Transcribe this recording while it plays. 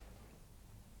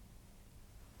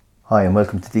Hi and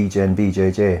welcome to DJ and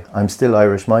BJJ. I'm still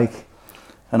Irish Mike.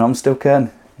 And I'm still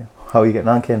Ken. How are you getting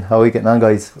on, Ken? How are you getting on,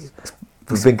 guys?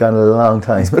 We've been gone a long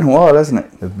time. It's been a while, hasn't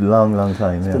it? A long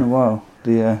time, It's been a while.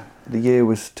 The year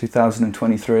was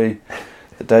 2023.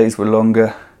 The days were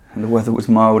longer and the weather was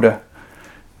milder.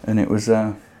 And it was,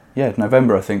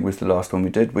 November I think was the last one we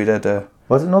did. We did.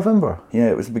 Was it November? Yeah,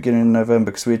 it was the beginning of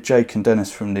November because we had Jake and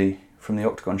Dennis from the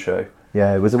Octagon show.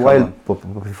 Yeah, it was a while. But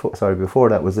before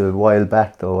that was a while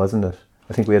back though, wasn't it?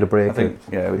 I think we had a break. I think,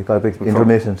 we got a big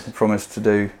intermittent. Promised to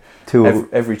do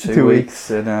every 2 2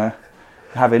 weeks and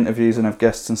have interviews and have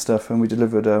guests and stuff, and we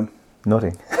delivered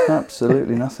nothing.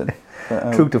 Absolutely nothing.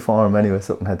 But, true to form anyway.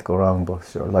 Something had to go wrong, but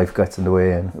sure, life gets in the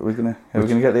way. And are we gonna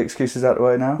get the excuses out of the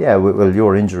way now? Yeah, well,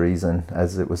 your injuries and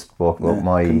as it was spoke about,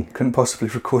 couldn't possibly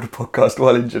record a podcast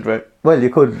while injured, right? Well, you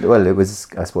could. Well, it was,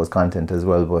 I suppose, content as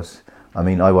well, but I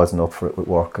mean, I wasn't up for it with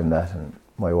work and that, and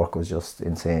my work was just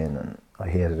insane, and I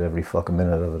hated every fucking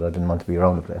minute of it. I didn't want to be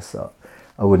around the place, so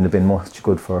I wouldn't have been much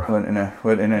good for. Weren't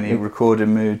in any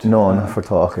recording mood. No, not for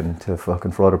talking to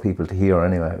fucking for other people to hear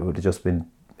anyway. It would have just been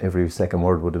every second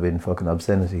word would have been fucking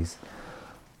obscenities.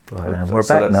 But we're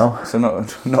back now. So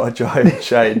not a giant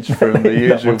change from the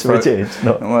usual.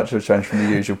 Not much of a change from the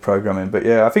usual programming. But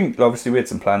yeah, I think obviously we had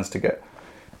some plans to get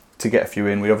a few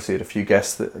in. We obviously had a few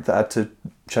guests that had to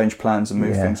change plans and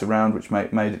move things around, which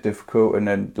made it difficult. And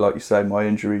then, like you say, my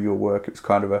injury, your work, it was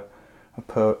kind of a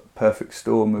perfect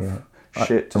storm of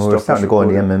shit. And we were starting to go on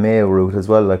the MMA route as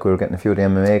well. Like we were getting a few of the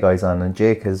MMA guys on, and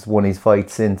Jake has won his fight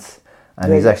since,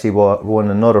 and he's actually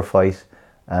won another fight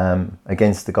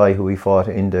against the guy who we fought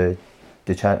in the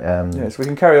chat. So we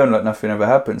can carry on like nothing ever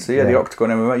happened. So the Octagon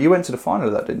MMA. You went to the final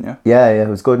of that, didn't you? Yeah, it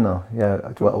was good now.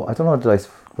 Yeah, well, I don't know.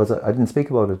 I didn't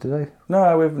speak about it, did I?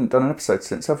 No, we haven't done an episode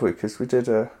since, have we? Because we did.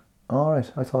 All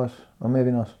right, I thought, or maybe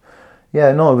not.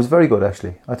 Yeah, no, it was very good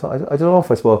actually. I don't know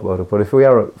if I spoke about it, but if we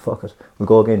are, fuck it, we'll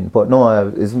go again. But no,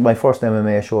 it's my first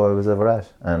MMA show I was ever at,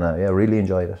 and really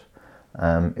enjoyed it.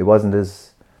 It wasn't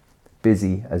as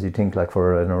busy as you'd think, like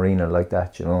for an arena like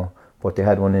that, you know. But they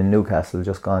had one in Newcastle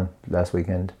just gone last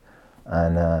weekend,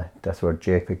 and that's where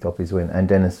Jake picked up his win, and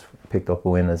Dennis picked up a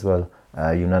win as well,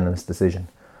 unanimous decision.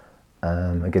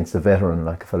 Against a veteran,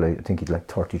 like a fellow, I think he'd like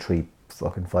 33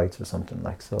 fucking fights or something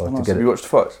like. So to get have you watched the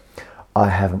fights? I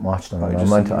haven't watched them. I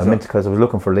meant because I was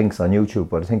looking for links on YouTube,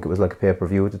 but I think it was like a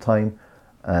pay-per-view at the time,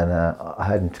 and I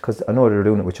hadn't, because I know they were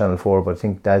doing it with Channel 4, but I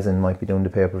think Dazin might be doing the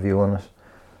pay-per-view on it,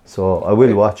 so I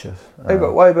will watch it. They've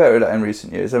got way better at that in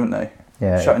recent years, haven't they?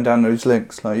 Yeah. Shutting down those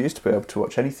links. Like, you used to be able to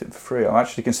watch anything for free. I'm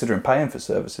actually considering paying for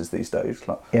services these days.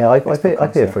 Like, I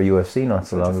paid for UFC not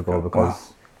so long ago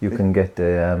because you can get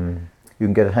the you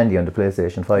can get it handy on the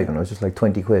PlayStation 5, and it was just like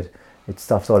 20 quid. It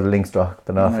stops all the links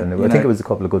dropping off, and I think it was a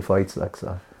couple of good fights, like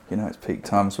so. You know, it's peak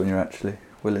times when you're actually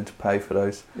willing to pay for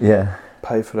those. Yeah.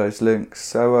 Pay for those links.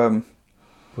 So.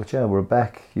 But yeah, we're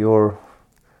back. You're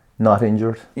not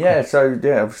injured. Yeah. So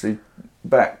obviously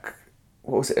back.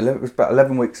 What was it? It was about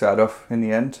 11 weeks out off in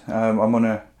the end. I'm on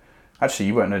a. Actually,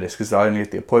 you won't know this because I only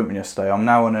had the appointment yesterday. I'm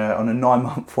now on a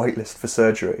 9-month wait list for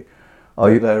surgery. Oh,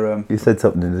 you said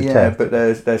something in the chat. Yeah, but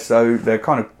they're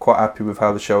kind of quite happy with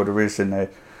how the shoulder is, and they,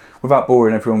 without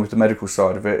boring everyone with the medical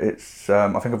side of it, it's I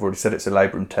think I've already said it's a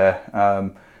labrum tear,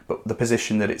 but the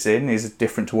position that it's in is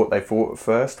different to what they thought at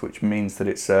first, which means that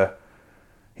it's their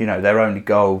only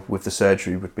goal with the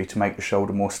surgery would be to make the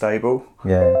shoulder more stable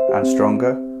and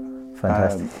stronger.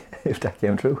 Fantastic. If that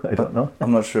came true, I don't know.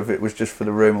 I'm not sure if it was just for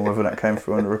the room or whether that came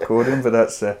through on the recording, but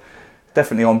that's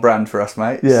definitely on brand for us,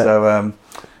 mate. Yeah.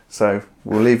 So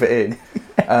we'll leave it in.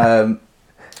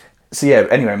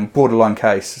 Anyway, I'm borderline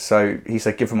case. So he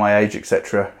said, given my age,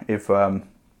 etc., if I'm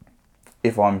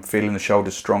feeling the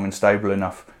shoulders strong and stable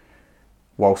enough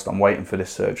whilst I'm waiting for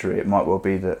this surgery, it might well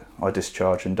be that I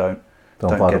discharge and don't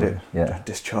get it. Yeah.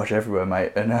 Discharge everywhere,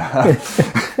 mate, and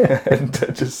and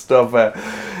just stop.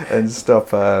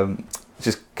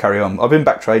 Just carry on. I've been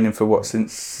back training for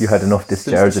since... You had enough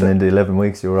discharging in the 11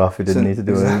 weeks you were off, you didn't need to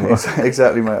do it anymore.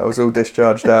 Exactly, mate. I was all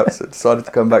discharged out, so I decided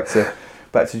to come back to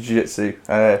jiu-jitsu.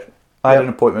 I had an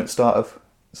appointment start of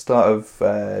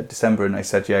December, and they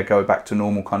said, go back to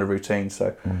normal kind of routine,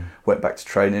 so went back to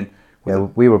training. Yeah,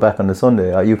 we were back on the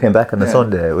Sunday. You came back on the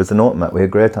Sunday. It was an autumn mat. We had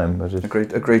a great time.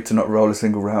 Agreed to not roll a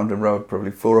single round, and rolled probably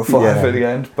 4 or 5 at the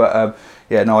end. But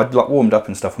I'd like warmed up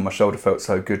and stuff, and my shoulder felt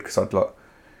so good because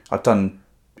I'd done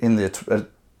in the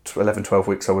 11, 12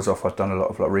 weeks I was off. I'd done a lot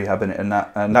of rehab in it, and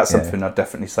that's something I'd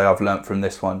definitely say I've learnt from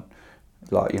this one.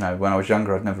 Like, when I was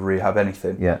younger, I'd never rehab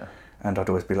anything. Yeah. And I'd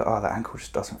always be like, that ankle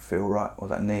just doesn't feel right, or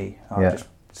that knee, just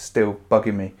still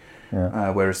bugging me.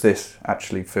 Yeah. Whereas this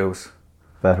actually feels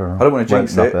better now. I don't want to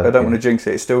jinx it. Better, I don't want to jinx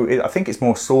it. It's still. I think it's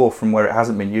more sore from where it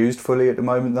hasn't been used fully at the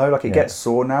moment, though. Like it gets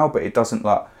sore now, but it doesn't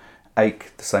like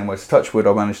ache the same way. So touch wood,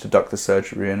 I managed to duck the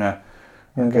surgery and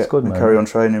carry on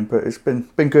training. But it's been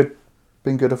good.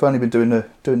 Been good. I've only been doing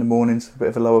the mornings, a bit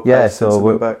of a lower pace since I've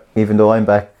been back. Even though I'm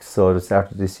back, so the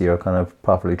start of this year, kind of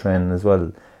properly training as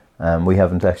well. We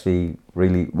haven't actually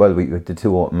really. Well, we did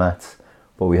 2 open mats,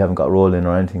 but we haven't got rolling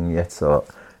or anything yet. So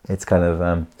it's kind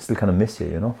of still kind of miss you,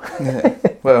 you know. Yeah.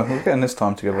 Well, we're getting this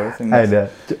time together. I think. And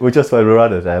we're just while we're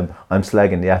at it, I'm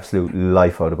slagging the absolute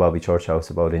life out of Bobby Churchhouse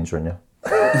about injuring you.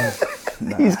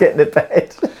 Nah. He's getting it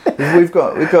bad.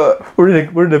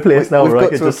 We're in a place now where I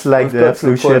can just slag the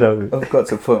absolute shit out of it. I've got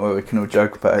to a point where we can all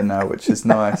joke about it now, which is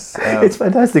nice. It's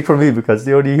fantastic for me because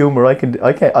the only humour I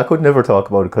could never talk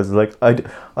about it because like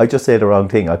I just say the wrong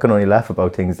thing. I can only laugh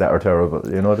about things that are terrible.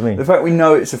 You know what I mean? The fact we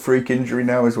know it's a freak injury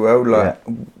now as well. Like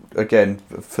again,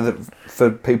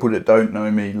 for people that don't know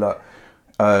me, like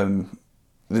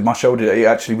my shoulder, it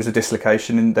actually was a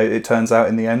dislocation, and it turns out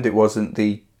in the end it wasn't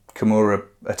the Kimura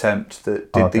attempt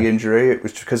that did the injury. It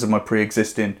was because of my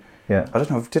pre-existing. Yeah. I don't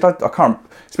know. I can't.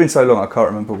 It's been so long. I can't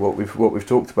remember what we've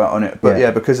talked about on it.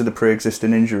 But because of the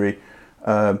pre-existing injury,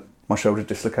 my shoulder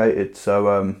dislocated.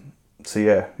 So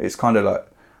it's kind of like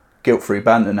guilt-free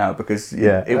banter now because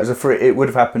it was it would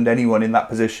have happened to anyone in that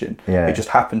position. Yeah. It just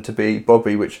happened to be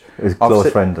Bobby, which his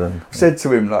close friend. And said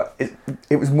to him like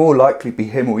it was more likely to be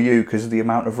him or you because of the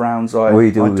amount of rounds I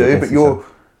do. But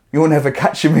you're never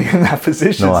catching me in that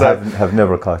position. No, I have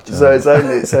never caught you. So it's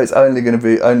only going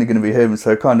to be him.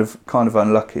 So kind of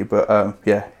unlucky, but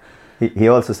yeah. He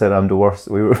also said I'm the worst.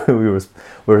 We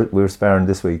were sparring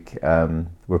this week.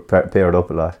 We're paired up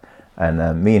a lot,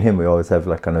 and me and him we always have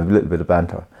like kind of a little bit of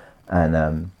banter, and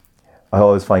I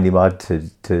always find him odd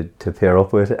to pair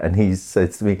up with. And he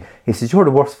says to me, he says, "You're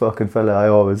the worst fucking fella I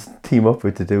always team up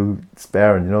with to do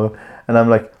sparring, you know." And I'm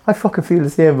like, I fucking feel the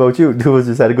same about you. Two of us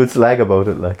just had a good slag about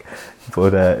it, like.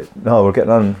 But no, we're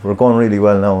getting on. We're going really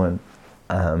well now, and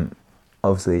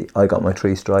obviously I got my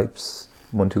 3 stripes,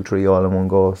 1, 2, 3, all in one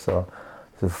go. So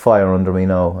there's a fire under me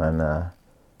now, and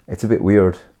it's a bit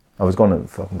weird. I was going to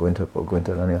fucking go into it, but I'll go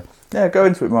into it anyway. Yeah, go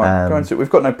into it, Mark. Go into it. We've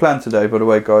got no plan today, by the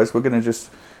way, guys. We just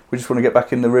want to get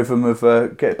back in the rhythm of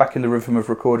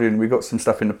recording. We've got some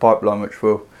stuff in the pipeline which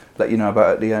we'll let you know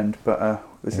about at the end. But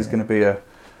this is going to be a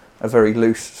very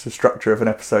loose structure of an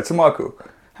episode. So, Michael,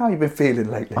 how have you been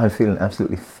feeling lately? I'm feeling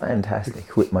absolutely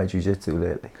fantastic with my jiu-jitsu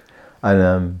lately.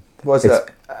 And what's that?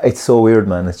 It's so weird,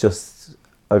 man. It's just,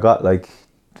 I got the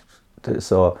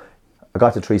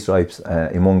 3 stripes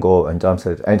in one go, and Dom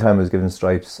said, anytime I was giving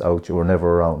stripes out, you were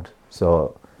never around.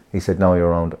 So he said, now you're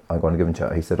around, I'm going to give them to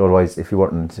you. He said, otherwise, if you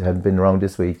hadn't been around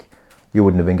this week, you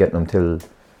wouldn't have been getting them till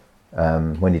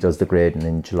when he does the grading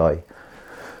in July.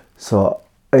 So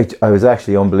I was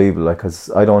actually unbelievable, like, because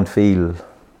I don't feel,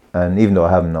 and even though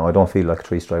I haven't now, I don't feel like a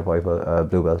 3-stripe white belt,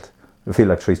 blue belt. I feel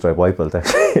like 3-stripe white belt,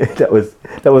 actually. that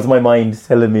was my mind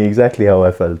telling me exactly how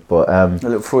I felt. But a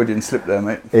little Freudian slip there,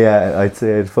 mate. Yeah, I'd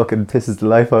say it fucking pisses the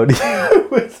life out of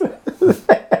you.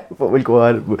 But we'll go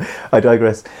on. I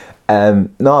digress.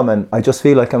 No, man, I just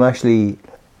feel like I'm actually,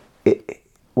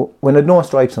 when I had no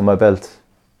stripes on my belt,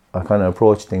 I kind of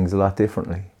approach things a lot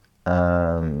differently.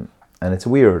 And it's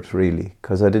weird, really,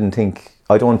 because I don't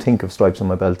think of stripes on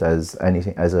my belt as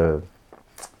anything, as a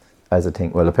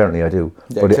thing. Well, apparently I do.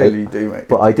 Yeah, but clearly you do, mate.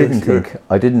 But I didn't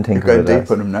think you're going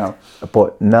deep on them now.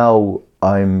 But now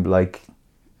I'm like,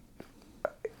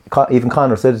 even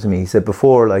Connor said it to me. He said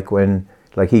before, like when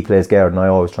he plays guard, and I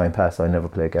always try and pass. I never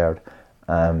play guard.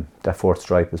 That 4th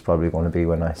stripe is probably going to be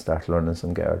when I start learning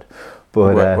some guard.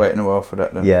 But waiting a while for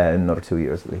that then. Yeah, another 2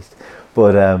 years at least.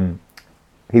 But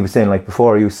he was saying, like,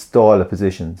 before I used stall at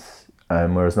positions,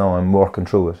 whereas now I'm working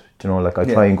through it. Do you know, like I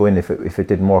try and go in, if it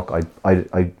didn't work,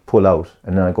 I'd pull out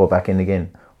and then I go back in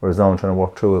again. Whereas now I'm trying to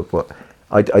work through it. But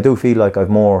I do feel like I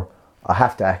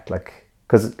have to act like,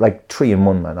 because like 3 in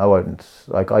 1, man, I wouldn't,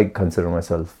 like, I consider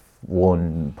myself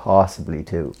 1, possibly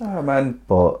 2. Oh man,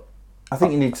 but I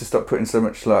think you need to stop putting so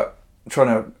much, like, trying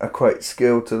to equate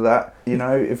skill to that, you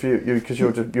know, if because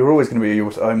you're always going to be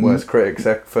your own worst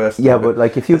critic. First, yeah, but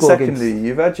like if you go secondly,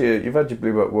 you've had your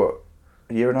blue belt what,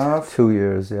 a year and a half? 2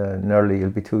 years, yeah, nearly. It'll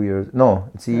be 2 years. No,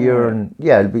 it's a year and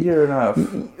it'll be a year and a half.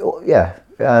 Yeah,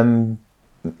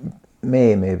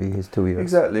 May maybe is 2 years.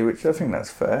 Exactly, which I think that's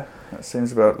fair. That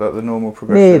seems about like the normal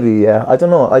progression. Maybe, yeah. I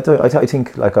don't know. I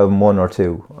think like I'm 1 or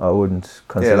 2. I wouldn't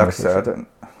consider. Yeah, like I said,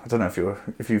 I don't know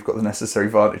if you've got the necessary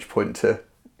vantage point to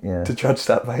judge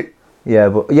that, mate. Yeah,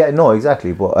 but yeah, no,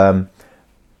 exactly. But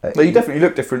Well, you definitely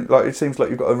look different. Like it seems like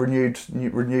you've got a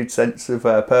renewed sense of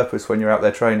purpose when you're out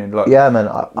there training. Like yeah, man,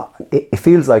 it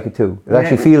feels like it too. It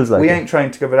actually feels like we it. ain't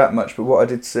trained together that much, but what I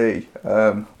did see,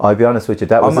 I'll be honest with you,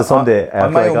 that was the Sunday. I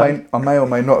may or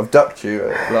may not have ducked you.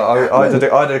 Like I did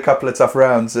a couple of tough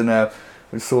rounds, and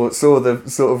we saw the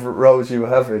sort of rolls you were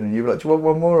having, and you were like, "Do you want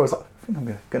one more?" I was like, I think I'm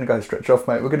going to go stretch off,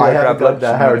 mate. We're going to go grab lunch.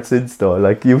 That hard since though.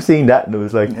 Like you've seen that, and it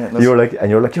was like you're like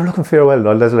you're looking farewell. And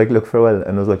I was like, look farewell,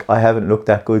 and I was like, I haven't looked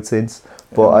that good since.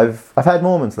 But I've had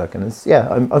moments like, and it's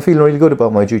I'm feeling really good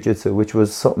about my jiu-jitsu, which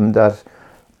was something that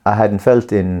I hadn't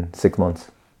felt in 6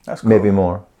 months. That's cool. Maybe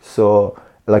more. So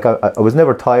like I was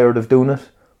never tired of doing it,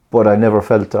 but I never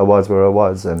felt I was where I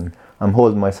was, and I'm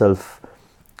holding myself.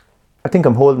 I think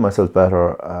I'm holding myself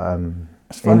better.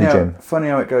 It's in the gym. Funny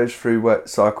how it goes through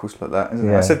cycles like that, isn't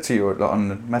it? I said to you like, on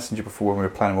the messenger before when we were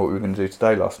planning what we were going to do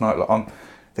today last night, like I'm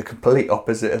the complete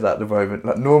opposite of that at the moment.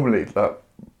 Like normally, like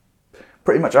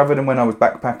pretty much other than when I was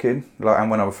backpacking, like and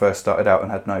when I first started out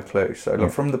and had no clue. So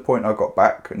like from the point I got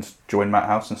back and joined Matt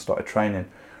House and started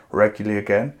training regularly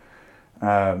again,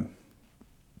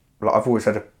 like I've always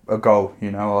had a goal.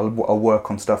 You know, I'll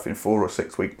work on stuff in 4 or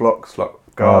 6 week blocks, like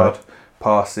guard,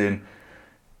 passing,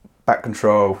 back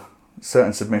control,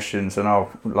 certain submissions, and I'll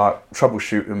like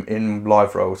troubleshoot them in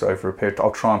live rolls over a period.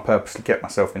 I'll try and purposely get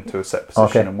myself into a set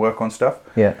position and work on stuff.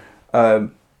 Yeah.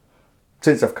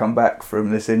 Since I've come back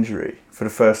from this injury, for the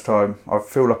first time, I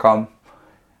feel like I'm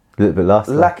a little bit lost.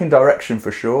 Lacking direction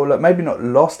for sure. Like maybe not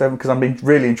lost, because I've been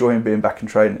really enjoying being back in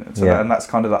training, and, and that's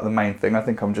kind of like the main thing. I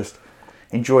think I'm just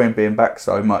enjoying being back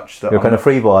so much that you're kind of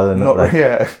free balling. Not like.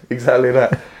 Yeah, exactly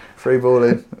that. free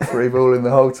balling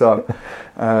the whole time.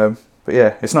 But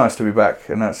yeah, it's nice to be back,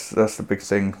 and that's the big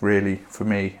thing really for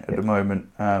me at the moment.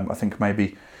 I think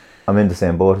maybe I'm in the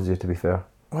same boat as you, to be fair,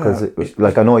 because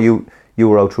like I know you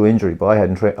were out through injury, but I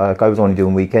hadn't. I was only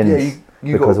doing weekends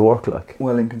because of work. Like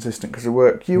inconsistent because of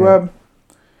work. You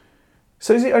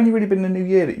so has it only really been the new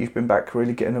year that you've been back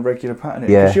really getting a regular pattern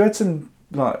in? Yeah. Because you had some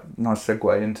like nice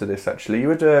segue into this actually.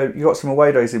 You got some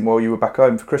away days in while you were back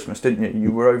home for Christmas, didn't you?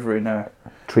 You were over in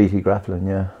Treaty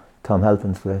Grappling, Tom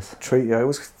Halpin's place. Treaty, I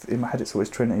was in my head it's always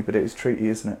Trinity, but it is Treaty,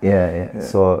 isn't it? Yeah.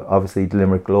 So obviously the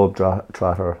Limerick Globe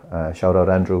Trotter, shout out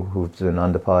Andrew, who's been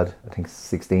on the pod, I think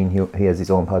 16. He has his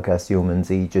own podcast, Humans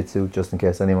Jiu-Jitsu, just in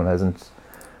case anyone hasn't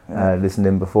listened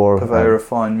in before. Purveyor of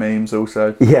fine memes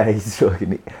also. Yeah, he's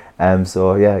joking.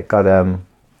 Got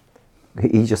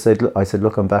he just said, I said,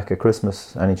 look, I'm back at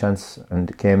Christmas, any chance?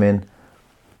 And came in,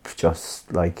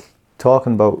 just like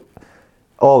talking about,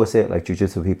 always say it like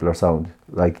jiu-jitsu people are sound.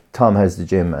 Like Tom has the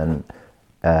gym and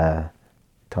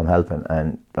Tom Halpin,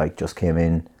 and like just came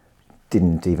in,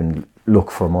 didn't even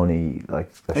look for money.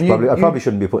 Like I probably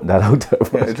shouldn't be putting that out there.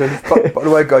 But by the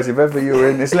way, guys, if ever you're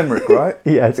in, it's Limerick, right?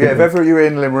 If ever you're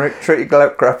in Limerick, Treaty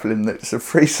Grappling, it's a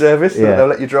free service. So they'll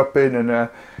let you drop in and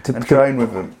train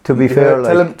with them. To be fair,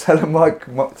 tell them Mike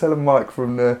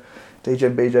from the DJ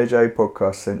and BJJ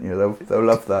podcast sent you. They'll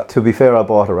love that. To be fair, I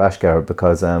bought a rash guard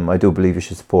because I do believe you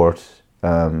should support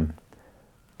the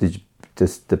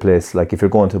place. Like if you're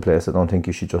going to a place, I don't think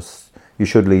you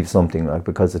should leave something, like,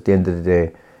 because at the end of the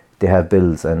day they have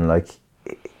bills, and like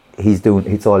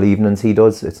it's all evenings he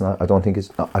does. It's not, I don't think it's,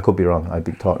 I could be wrong, I'd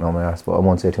be talking on my arse, but I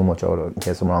won't say too much out of it in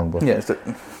case I'm wrong. But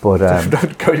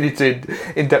don't go into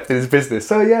in depth in his business.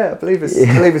 So I believe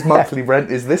his monthly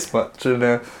rent is this much.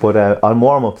 And but on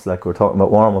warm-ups, like we're talking about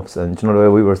warm-ups, and do you know the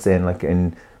way we were saying, like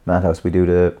in Matt House we do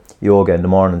the yoga in the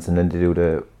mornings, and then they do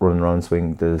the run around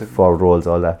swing, the forward rolls,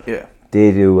 all that.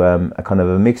 They do a kind of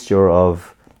a mixture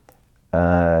of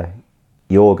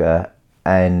yoga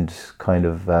and kind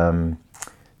of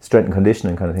strength and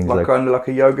conditioning kind of things, like kind of like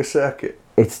a yoga circuit.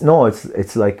 It's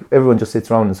like everyone just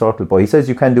sits around in a circle, but he says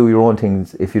you can do your own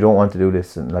things if you don't want to do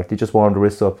this, and like they just warm the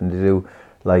wrists up, and they do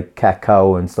like cat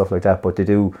cow and stuff like that, but they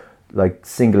do like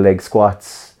single leg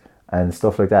squats and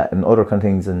stuff like that, and other kind of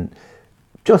things, and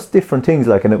just different things,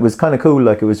 like, and it was kind of cool.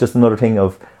 Like it was just another thing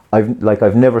of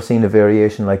I've never seen a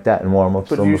variation like that in warm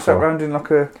ups. But you sat around in like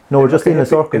a we're just in a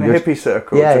circle, in a hippie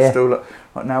circle. Still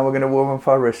like now we're going to warm up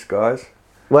our wrists, guys.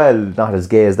 Well, not as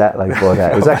gay as that, like, but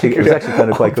it was actually kind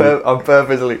of quite cool. I'm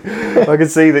purposely. I can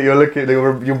see that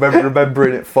you're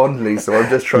remembering it fondly, so I'm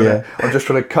just trying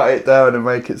to cut it down and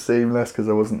make it seem less, because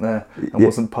I wasn't there. I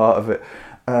wasn't part of it.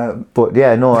 As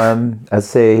I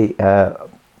say,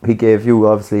 he gave you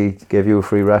a free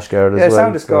rash guard as well. Yeah,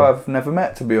 soundest guy I've never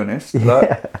met, to be honest.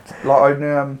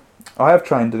 I have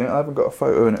trained in it. I haven't got a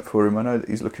photo in it for him. I know that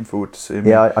he's looking forward to seeing me.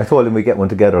 Yeah, I told him we'd get one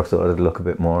together so it'd look a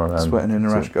bit more sweating in a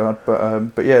rash guard.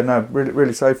 But yeah, no, really,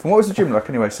 really safe. And what was the gym like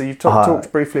anyway? So you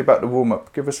talked briefly about the warm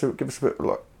up. Give us a bit,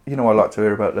 like, I like to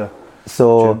hear about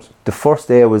So gyms? the first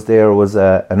day I was there was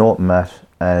an open mat,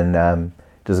 and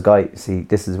there's a guy. See,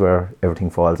 this is where everything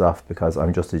falls off, because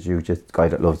I'm just a guy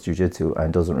that loves jiu-jitsu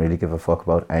and doesn't really give a fuck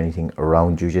about anything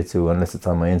around jiu-jitsu unless it's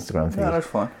on my Instagram feed. Yeah, that's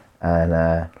fine.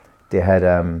 And they had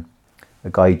a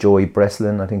guy, Joey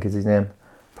Breslin, I think is his name,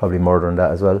 probably murdering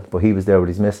that as well. But he was there with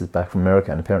his missus back from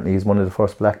America, and apparently he's one of the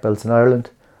first black belts in Ireland.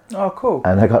 Oh, cool.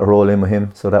 And I got to roll in with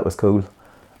him, so that was cool.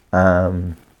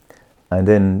 And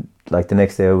then, like, the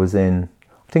next day I was in,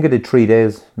 I think I did 3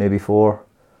 days, maybe 4.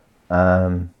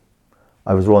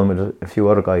 I was rolling with a few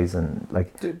other guys, and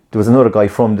like there was another guy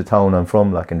from the town I'm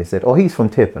from, like, and they said, oh, he's from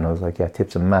Tip, and I was like, yeah,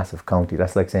 Tip's a massive county.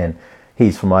 That's like saying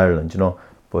he's from Ireland, you know,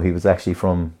 but he was actually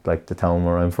from like the town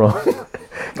where I'm from.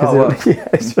 Yeah,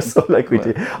 it's just so like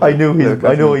I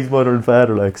know his mother and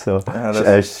father, like, so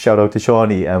shout out to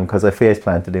Shawnee, because I face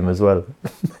planted him as well,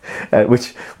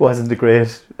 which wasn't a great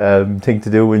thing to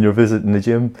do when you're visiting the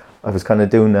gym. I was kind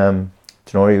of doing, you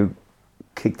know, you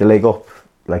kick the leg up.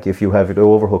 Like if you have it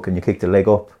overhook and you kick the leg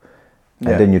up,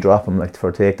 and then you drop him like for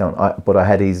a takedown. But I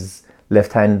had his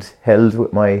left hand held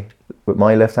with my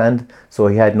left hand, so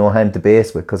he had no hand to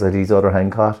base with because I had his other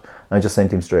hand caught. And I just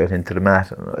sent him straight into the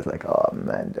mat, and I was like, "Oh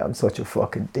man, I'm such a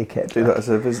fucking dickhead." Do that as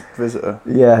a visitor?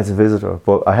 Yeah, as a visitor.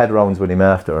 But I had rounds with him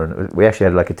after, and we actually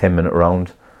had like a 10-minute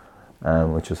round,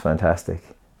 which was fantastic.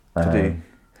 Did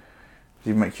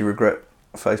he make you regret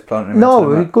face planting him?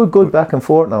 No, good back and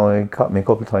forth. Now he caught me a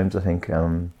couple of times, I think.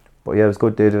 But yeah, it was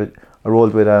good. I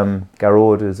rolled with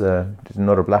Garrod, there's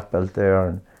another black belt there,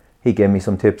 and he gave me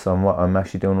some tips on what I'm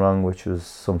actually doing wrong, which was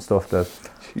some stuff that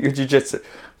your jiu-jitsu,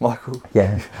 Michael.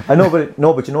 Yeah, I know,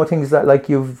 but you know things that like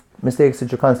you've mistakes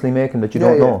that you're constantly making that you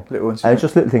don't know. Little ones, and it's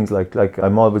just little things like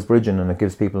I'm always bridging, and it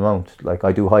gives people mount. Like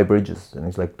I do high bridges, and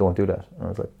he's like, don't do that, and I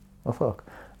was like, oh fuck.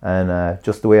 And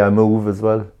just the way I move as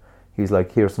well. He's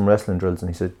like, here's some wrestling drills,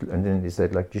 and then he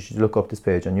said like, you should look up this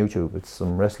page on YouTube. It's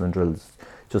some wrestling drills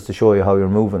just to show you how you're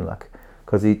moving, like,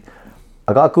 because I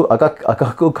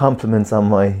got good compliments on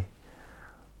my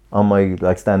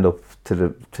like stand up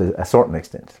to a certain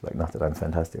extent. Like, not that I'm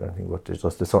fantastic or anything, but there's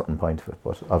just a certain point of it.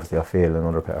 But obviously I fail in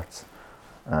other parts.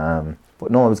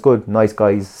 But no, it was good. Nice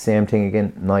guys. Same thing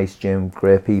again. Nice gym.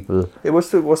 Great people. Yeah, what's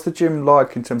the gym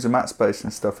like in terms of mat space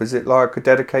and stuff? Is it like a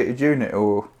dedicated unit,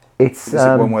 or is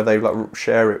it one where they like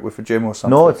share it with a gym or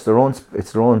something? No, it's their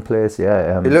own place.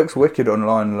 Yeah. It looks wicked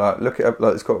online. Like, look it up.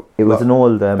 Like, it's got. It was an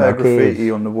old arcade.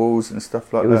 Graffiti on the walls and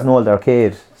stuff like that. It was an old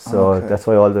arcade, so that's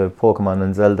why all the Pokemon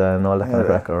and Zelda and all that kind of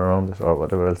crack are around it, or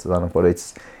whatever else is on it. But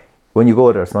it's, when you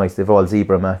go there, it's nice. They've all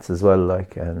zebra mats as well,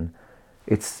 like, and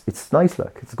it's nice.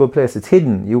 Like, it's a good place. It's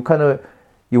hidden. You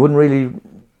wouldn't really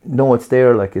know it's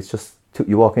there. Like, it's just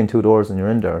you walk in 2 doors and you're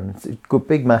in there, and it's a good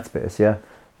big mat space. Yeah,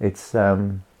 it's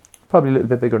probably a little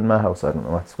bit bigger than my house. I don't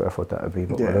know what square foot that would be,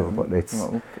 but whatever. But it's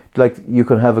like you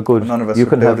can have a good. None of us are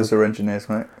builders or engineers,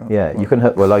 mate. Yeah, you can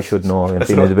have. Well, I should know. I've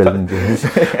been in the building business,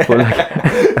 but like,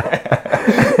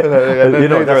 you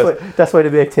know, that's why they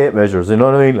make tape measures. You know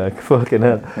what I mean? Like, fucking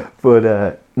hell.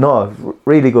 But no,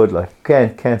 really good. Like,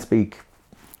 can't speak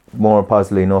more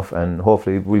positively enough, and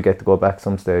hopefully we'll get to go back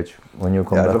some stage when you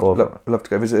come back over. I'd love to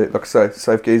go visit it. Like I say,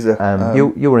 Safe Geezer.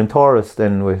 You were in Taurus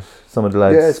then with some of the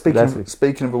lads. Yeah,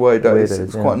 speaking of away days,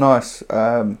 it's quite nice.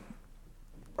 I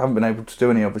haven't been able to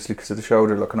do any, obviously, because of the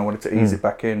shoulder. Like, and I wanted to ease it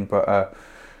back in, but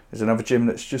there's another gym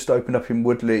that's just opened up in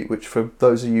Woodley, which, for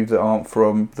those of you that aren't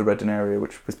from the Reading area,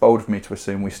 which was bold of me to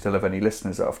assume we still have any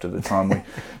listeners after the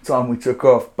time we took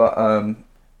off, but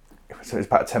so it's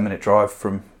about a 10-minute drive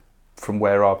from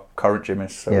where our current gym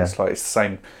is, so it's like it's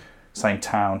the same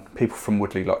town. People from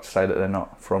Woodley like to say that they're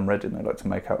not from Reading. They like to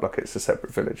make out like it's a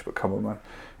separate village, but come on, man,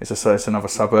 it's another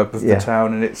suburb of the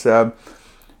town, and it's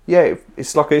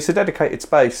it's a dedicated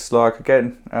space. Like,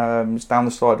 again, it's down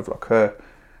the side of like a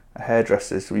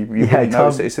hairdresser's. You really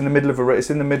notice it. It's in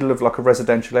the middle of like a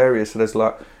residential area, so there's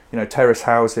like, you know, terrace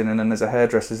housing, and then there's a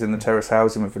hairdresser's in the terrace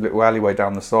housing with a little alleyway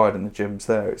down the side, and the gym's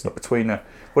there. It's not between a.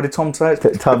 What did Tom say?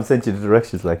 Tom sent you the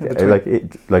directions, like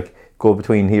go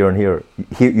between here and here.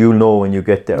 You'll know when you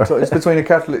get there. So it's between a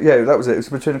Catholic. Yeah, that was it. It's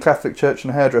between a Catholic church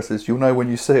and a hairdresser's. You'll know when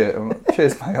you see it. I'm like,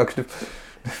 cheers, mate.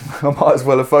 I might as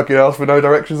well have fucking asked for no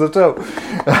directions at all.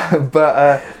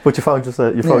 But you found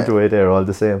your way there all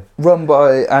the same. Run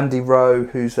by Andy Rowe,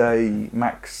 who's a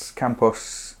Max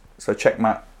Campos, so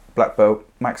Checkmat black belt.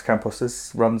 Max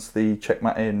Campos runs the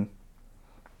Checkmat in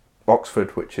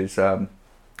Oxford, which is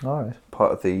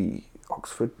part of the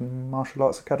Oxford Martial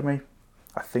Arts Academy.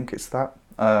 I think it's that.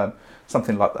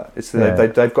 something like that.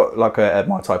 They've got like a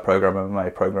Muay Thai program,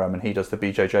 MMA program, and he does the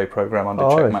BJJ program under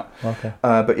Checkmat. Right. Okay.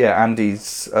 But yeah, Andy's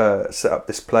set up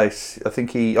this place. I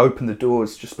think he opened the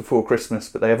doors just before Christmas,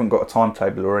 but they haven't got a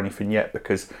timetable or anything yet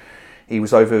because he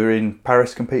was over in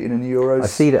Paris competing in the Euros.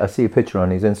 I see a picture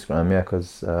on his Instagram,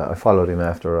 because I followed him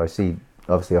after. I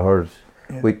heard.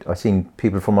 Yeah. I seen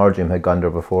people from our gym had gone there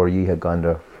before. You had gone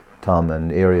there, Tom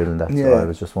and Ariel and that. So I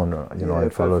was just wondering, I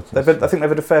followed. I think they've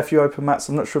had a fair few open mats.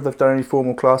 I'm not sure if they've done any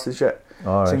formal classes yet.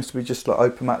 All right. Seems to be just like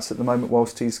open mats at the moment,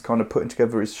 whilst he's kind of putting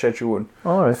together his schedule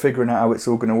and figuring out how it's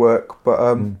all going to work.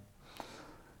 But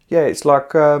yeah, it's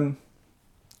like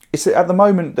it's at the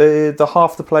moment the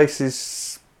half the place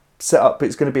is set up.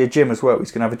 It's going to be a gym as well.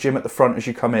 He's going to have a gym at the front as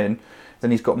you come in.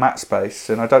 Then he's got mat space,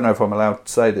 and I don't know if I'm allowed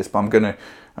to say this, but I'm going to.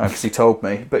 Because he told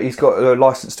me, but he's got a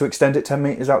license to extend it 10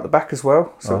 metres out the back as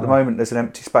well. So at the moment there's an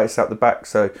empty space out the back,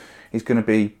 so he's going to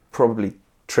be probably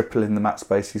tripling the mat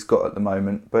space he's got at the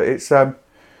moment. But it's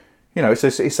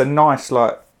it's a nice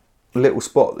like little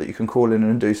spot that you can call in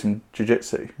and do some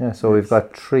jiu-jitsu. Yeah, so we've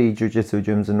got 3 jiu-jitsu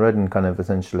gyms in Redden, kind of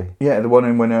essentially. Yeah, the one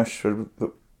in Winnersh moved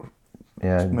to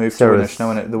Winnersh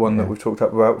now, isn't it? The one that we've talked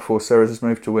about before, Sarah's has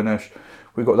moved to Winnersh.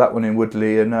 We've got that one in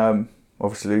Woodley and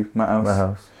obviously Matt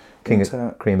House. Cream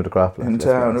of the crop in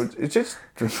town. It's just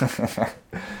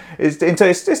it's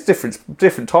just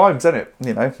different times, isn't it?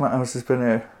 Matt House has been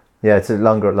here. Yeah, it's a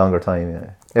longer time.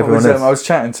 Yeah, I was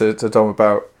chatting to Dom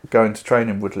about going to train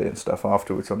in Woodley and stuff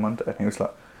afterwards on Monday, and he was like,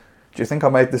 "Do you think I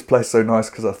made this place so nice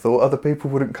because I thought other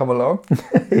people wouldn't come along?"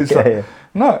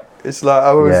 No, it's like I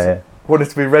always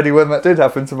wanted to be ready when that did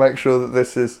happen to make sure that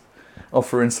this is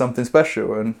offering something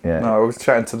special. And I was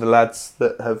chatting to the lads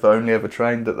that have only ever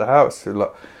trained at the house who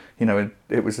like.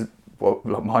 It was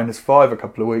like -5 a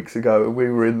couple of weeks ago, and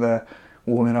we were in there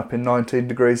warming up in 19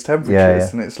 degrees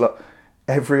temperatures, and it's like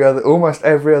almost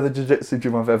every other jiu-jitsu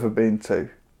gym I've ever been to,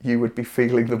 you would be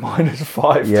feeling the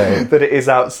 -5 that it is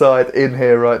outside in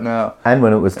here right now. And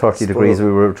when it was 30 degrees,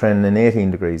 we were training in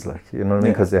 18 degrees, like, you know what I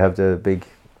mean? Because they have the big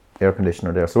air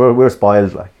conditioner there, so we're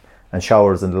spoiled, like. And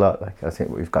showers and a lot, like I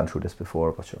think we've gone through this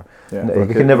before, but sure. Yeah,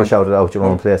 you can never shout it out your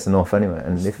own place enough anyway.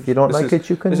 And if you don't like it,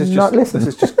 you can not listen. This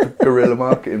is just guerrilla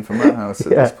marketing from Matt House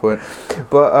at this point.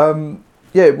 But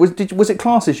was it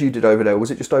classes you did over there? Or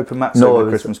was it just open mats over the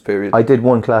Christmas period? I did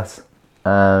one class,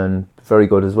 and very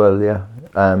good as well. Yeah,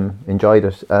 enjoyed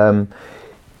it.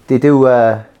 They do.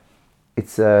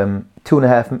 It's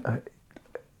 2.5.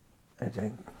 I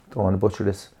don't want to butcher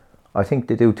this. I think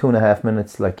they do 2.5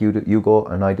 minutes, like you go,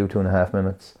 and I do 2.5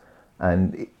 minutes.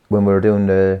 And when we were doing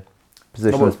the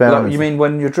positional experiments... Like, you mean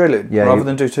when you're drilling? Yeah. Rather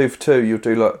than do 2 for 2, you'll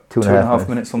do like 2.5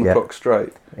 minutes on the clock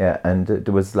straight. Yeah, and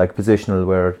there was like positional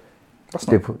where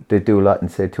they do a lot and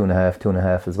say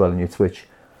 2.5 as well, and you'd switch.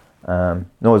 No,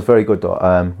 it was very good though.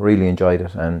 Really enjoyed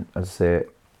it, and as I say,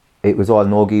 it was all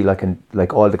no-gi,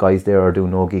 like all the guys there are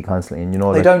doing no-gi constantly, and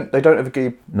they don't have a gi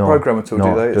program at all,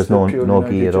 do they? There's no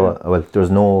gi at all. Well,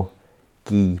 there's no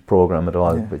gi program at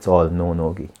all. It's all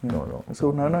no-gi. Yeah. No. It's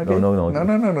all no-gi.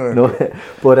 No.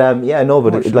 But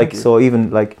like so,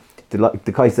 even like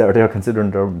the guys that are there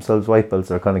considering themselves white belts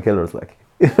are kind of killers, like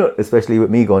especially with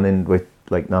me going in with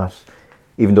like not,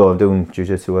 even though I'm doing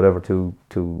jiu-jitsu whatever to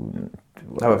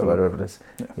whatever it is.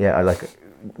 Yeah, I like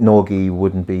no-gi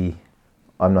wouldn't be.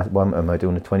 I'm not. Am I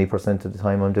doing it 20% of the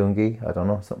time? I'm doing gi. I don't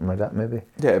know, something like that maybe.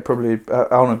 Yeah, probably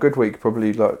on a good week,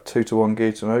 probably like 2-to-1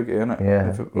 gi to no gi, isn't it?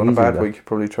 Yeah. On a bad week, you're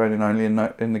probably training only in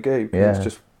the gi. Yeah. It's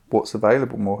just what's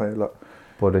available more here. Like,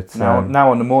 but it's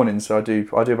now on the mornings, so I do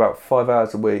about 5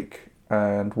 hours a week,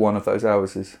 and one of those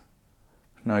hours is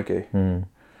no gi,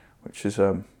 which is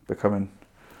becoming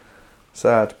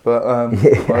sad. But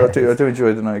I do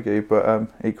enjoy the no gi, but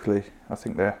equally, I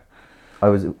think they're. I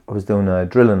was doing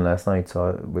drilling last night,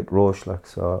 with Roche, like,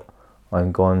 so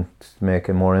I'm going to make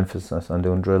a more emphasis on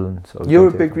doing drilling. So you're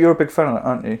a big fan of that,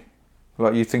 aren't you?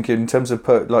 Like, you think in terms of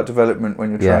like development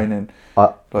when you're training.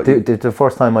 The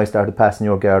first time I started passing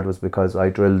your guard was because I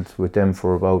drilled with them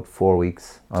for about 4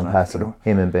 weeks on passing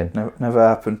him and Ben. Never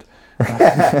happened.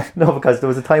 No, because there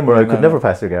was a time where I could never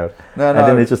pass your guard. And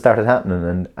then it just started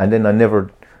happening, and then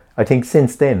I think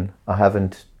since then I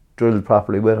haven't drilled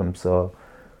properly with him. So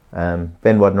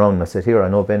Ben wasn't around, and I said, here, I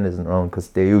know Ben isn't around, because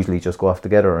they usually just go off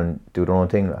together and do their own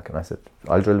thing, like, and I said,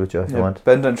 I'll drill with you if you want.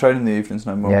 Ben don't train in the evenings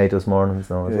no more. Yeah, he does mornings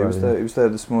now as well. He was there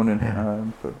this morning,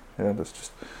 but yeah, that's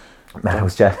just Matt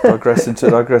House chat. digress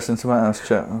into Matt House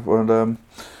chat. Well,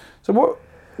 so what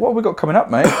have we got coming up,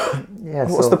 mate?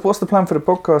 What's the plan for the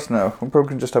podcast now? I'm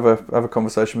probably going to just have a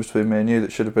conversation between me and you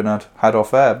that should have been had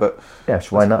off air, but yeah,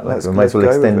 why not? Like, we might as well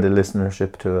extend the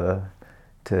listenership to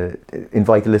to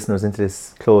invite the listeners into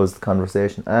this closed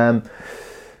conversation.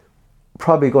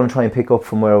 Probably going to try and pick up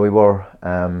from where we were.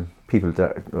 People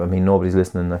that, I mean, nobody's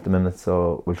listening at the minute,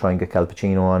 so we'll try and get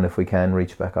Calpacino on if we can,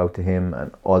 reach back out to him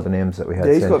and all the names that we had.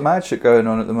 Yeah, he's got mad shit going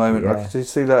on at the moment. Yeah. Like, did you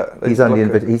see that? He's on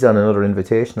he's on another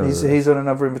invitational. He's on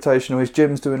another invitational. His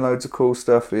gym's doing loads of cool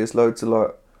stuff. He has loads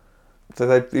of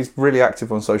So he's really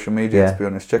active on social media, to be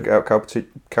honest. Check it out, Calpacino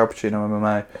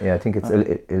MMA. Yeah, I think it's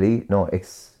Elite. No,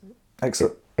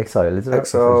 Exile, is it?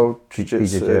 Exile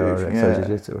Jiu-Jitsu. Or Exile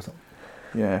Jiu-Jitsu or something.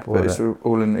 Yeah, but it's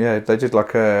all in. Yeah, they did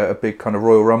like a big kind of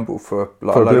Royal Rumble for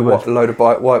like a load of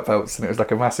white belts, and it was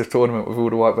like a massive tournament with all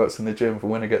the white belts in the gym. For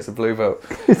winner gets a blue belt.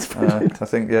 It's I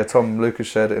think Tom Lucas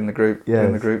shared it in the group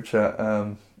chat,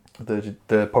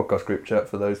 the podcast group chat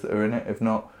for those that are in it. If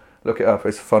not, look it up.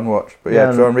 It's a fun watch. But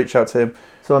try and reach out to him.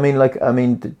 So I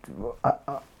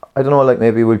don't know. Like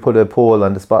maybe we'll put a poll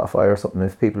on the Spotify or something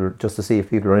if people just to see if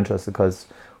people are interested, because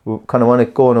we kind of want to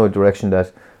go in a direction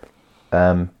that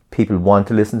people want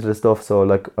to listen to the stuff. So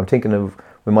like I'm thinking of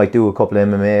we might do a couple of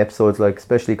MMA episodes, like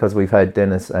especially because we've had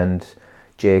Dennis and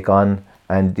Jake on,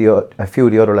 and a few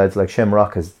of the other lads like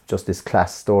Shamrock has just this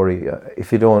class story.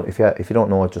 If you don't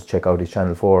know it, just check out his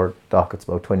Channel 4 doc. It's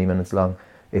about 20 minutes long.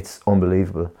 It's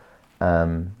unbelievable.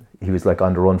 He was like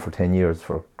on the run for 10 years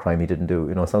for a crime he didn't do.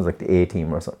 It sounds like the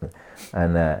A-Team or something,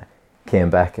 and came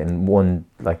back and won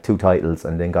like 2 titles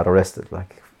and then got arrested,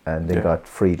 and then got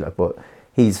freed. But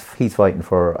he's fighting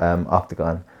for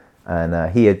Octagon, and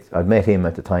I'd met him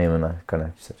at the time, and I kind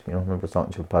of said, remember I was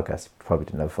talking to him on the podcast, probably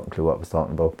didn't have a fucking clue what I was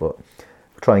talking about, but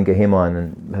try and get him on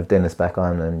and have Dennis back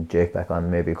on and Jake back on,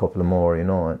 maybe a couple of more,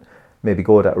 and maybe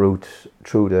go that route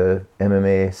through the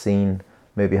MMA scene.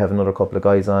 Maybe have another couple of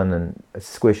guys on, and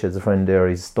Squish has a friend there.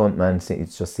 He's a stuntman. He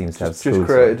just seems to have skills. Just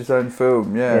created his own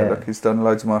film. Yeah, like he's done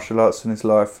loads of martial arts in his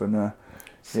life, and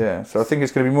so I think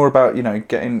it's going to be more about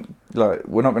getting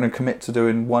we're not going to commit to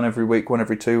doing one every week, one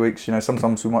every 2 weeks.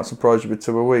 Sometimes we might surprise you with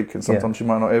 2 a week, and sometimes you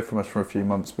might not hear from us for a few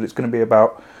months. But it's going to be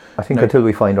about until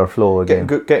we find our flow again,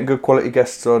 getting good quality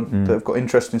guests on that have got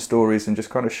interesting stories, and just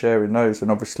kind of sharing those, and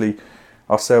obviously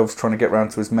ourselves trying to get round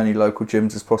to as many local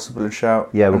gyms as possible and shout.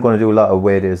 Yeah, we're going to do a lot of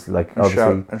away days,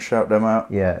 obviously, and shout them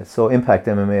out. Yeah, so Impact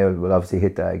MMA will obviously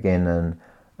hit that again,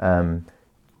 and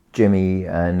Jimmy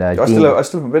and I Dean. still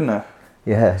haven't been there.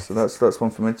 Yeah, so that's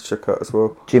one for me to check out as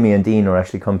well. Jimmy and Dean are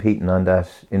actually competing on that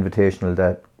invitational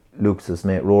that Lucas's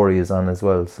mate Rory is on as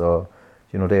well. So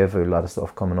they have a lot of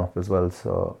stuff coming up as well.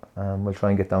 So we'll try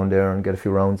and get down there and get a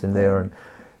few rounds in there, and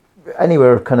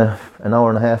anywhere kind of an hour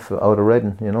and a half out of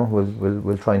Reading.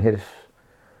 We'll try and hit it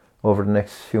over the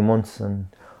next few months, and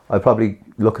I'll probably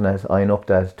looking at eyeing up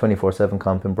that 24/7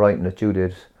 comp in Brighton that you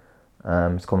did.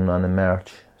 It's coming on in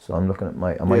March, so I'm looking at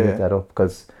I might hit that up,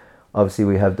 because obviously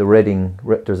we have the Reading.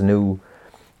 There's a new.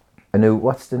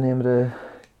 What's the name of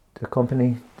the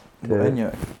company?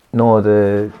 The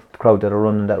crowd that are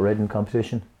running that Reading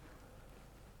competition.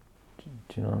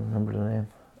 Do you remember the name?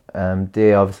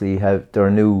 They obviously have their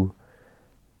new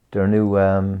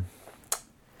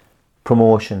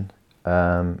promotion,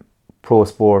 pro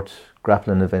sport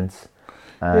grappling events.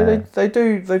 They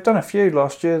do. They've done a few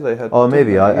last year. They had. Oh,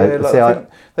 maybe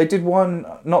they did one.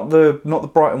 Not the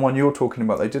Brighton one you're talking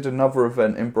about. They did another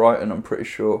event in Brighton. I'm pretty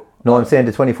sure. No, I'm saying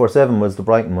the 24/7 was the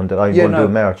Brighton one that I'm going to do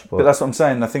in March. But that's what I'm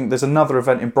saying. I think there's another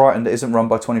event in Brighton that isn't run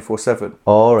by 24/7.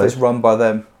 Oh, right. It's run by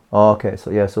them. Oh, okay.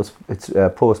 So it's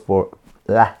pro sport.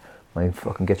 I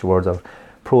fucking get your words out.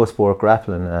 Pro sport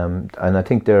grappling. And I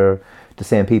think they're the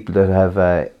same people that have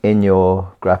Inyo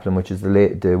grappling, which is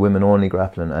the women only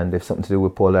grappling, and they've something to do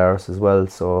with Polaris as well.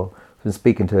 So I've been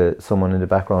speaking to someone in the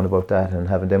background about that and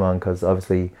having them on, because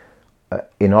obviously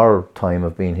in our time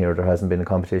of being here there hasn't been a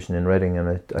competition in Reading, and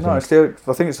I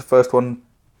think it's the first one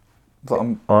that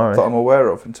I'm aware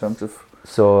of in terms of.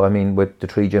 So I mean, with the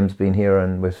 3 gyms being here,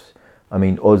 and with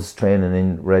us training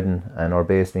in Reading and our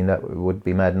base being that, it would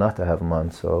be mad not to have them on.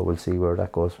 So we'll see where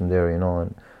that goes from there,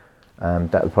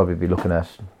 and that'll probably be looking at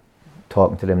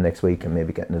talking to them next week and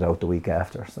maybe getting it out the week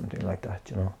after, something like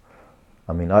that.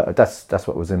 I mean, that's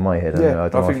what was in my head. Yeah, I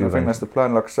think that's the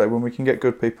plan. Like I say, when we can get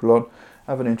good people on,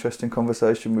 have an interesting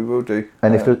conversation, we will do.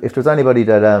 And if there's anybody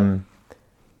that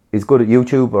is good at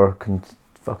YouTube or can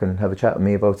fucking have a chat with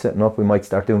me about setting up, we might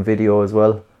start doing video as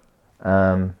well.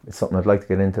 It's something I'd like to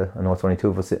get into. I know it's only 2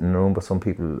 of us sitting in the room, but some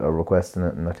people are requesting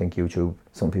it, and I think YouTube,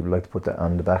 some people like to put that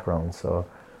on the background. So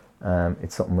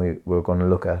it's something we're going to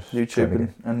look at. YouTube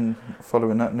and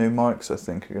following that, new mics I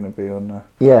think are going to be on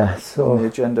on the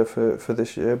agenda for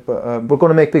this year. But we're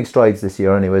going to make big strides this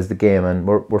year anyways, the game, and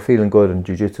we're feeling good, and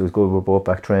jiu-jitsu is good. We're both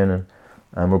back training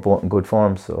and we're both in good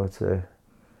form, so it's a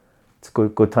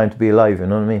good time to be alive, you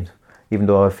know what I mean? even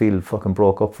though I feel fucking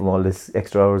broke up from all this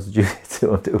extra hours that you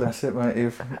don't do. That's it, mate.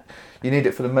 You need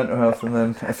it for the mental health, and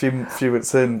then a few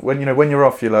weeks in, when you're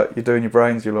off, you're doing your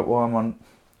brains. You're like, well,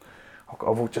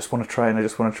 I just want to train.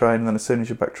 And then as soon as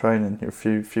you're back training, you're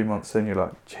a few months in, you're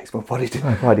like, jeez, my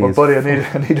body.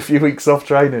 I need a few weeks off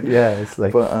training. Yeah, it's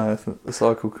like. But the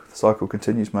cycle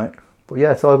continues, mate. But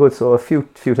yeah, it's all good. So a few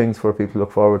things for people to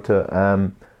look forward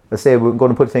to. Let's say we're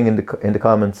going to put a thing in the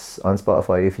comments on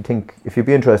Spotify. If you'd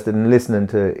be interested in listening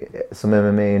to some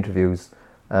MMA interviews,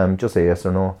 just say yes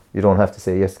or no. You don't have to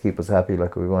say yes to keep us happy.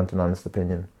 Like, we want an honest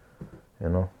opinion, you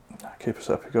know. Keep us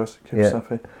happy, guys. Keep us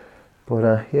happy.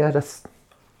 But that's.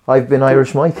 I've been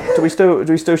Irish Mike. Do we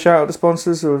still shout out the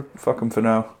sponsors, or fuck them for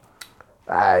now?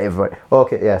 Everybody.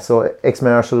 Okay, yeah. So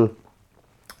X-Martial,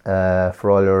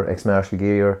 for all your X-Martial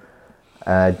gear.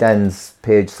 Dan's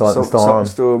page, Salt and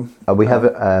Storm. We have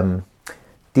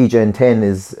DJ 10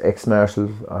 is X-Martial.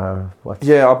 What?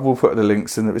 Yeah, we'll put the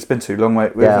links in. It's been too long,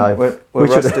 mate. We're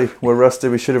rusty. We're rusty.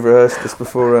 We should have rehearsed this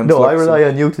before. No, I rely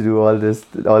on you to do all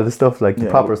the stuff, like the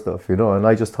proper stuff, you know, and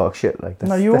I just talk shit like that.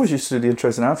 No, you always used to do the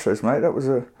intros and outros, mate. That was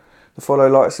the follow,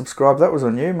 like, subscribe. That was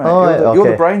on you, mate. You're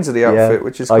the brains of the outfit,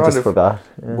 which is kind of forgot.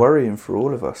 Worrying for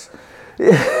all of us.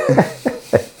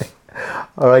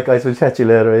 All right, guys, we'll chat you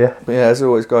later, yeah? But yeah, as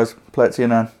always, guys, play it to your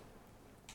nan.